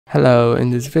Hello,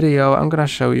 in this video I'm gonna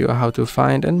show you how to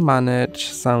find and manage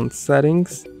sound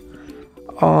settings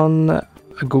on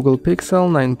a Google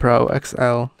Pixel 9 Pro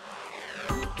XL.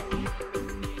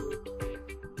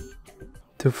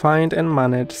 To find and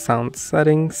manage sound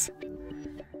settings,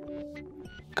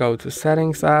 go to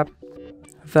Settings app,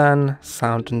 then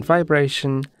Sound and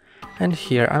Vibration, and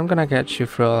here I'm gonna get you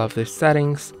through all of these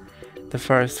settings. The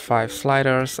first 5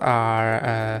 sliders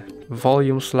are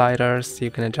volume sliders. You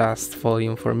can adjust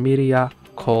volume for media,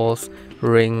 calls,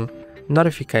 ring,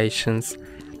 notifications,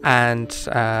 and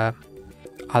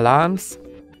alarms.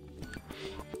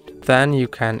 Then you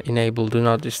can enable Do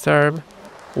Not Disturb,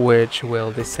 which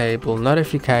will disable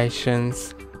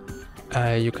notifications.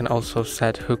 You can also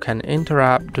set Who Can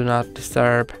Interrupt, Do Not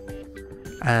Disturb,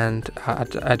 and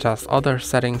adjust other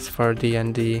settings for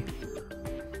D&D.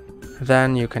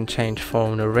 Then you can change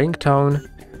phone ringtone,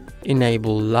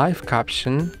 enable live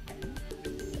caption,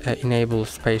 enable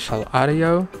spatial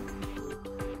audio.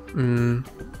 You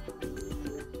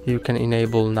can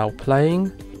enable now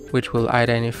playing, which will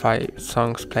identify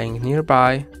songs playing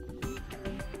nearby.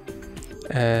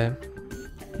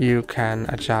 You can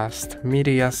adjust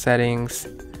media settings,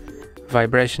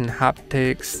 vibration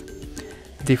haptics,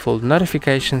 default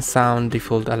notification sound,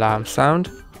 default alarm sound.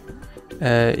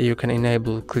 You can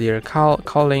enable clear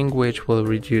calling, which will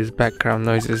reduce background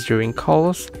noises during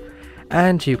calls,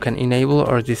 and you can enable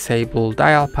or disable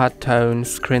dial pad tone,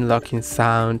 screen locking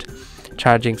sound,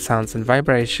 charging sounds and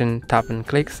vibration, tap and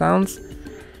click sounds,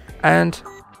 and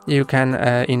you can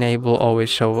enable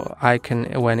always show icon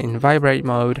when in vibrate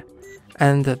mode.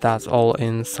 And that's all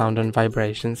in sound and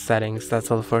vibration settings.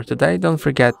 That's all for today. Don't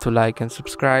forget to like and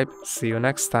subscribe. See you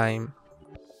next time.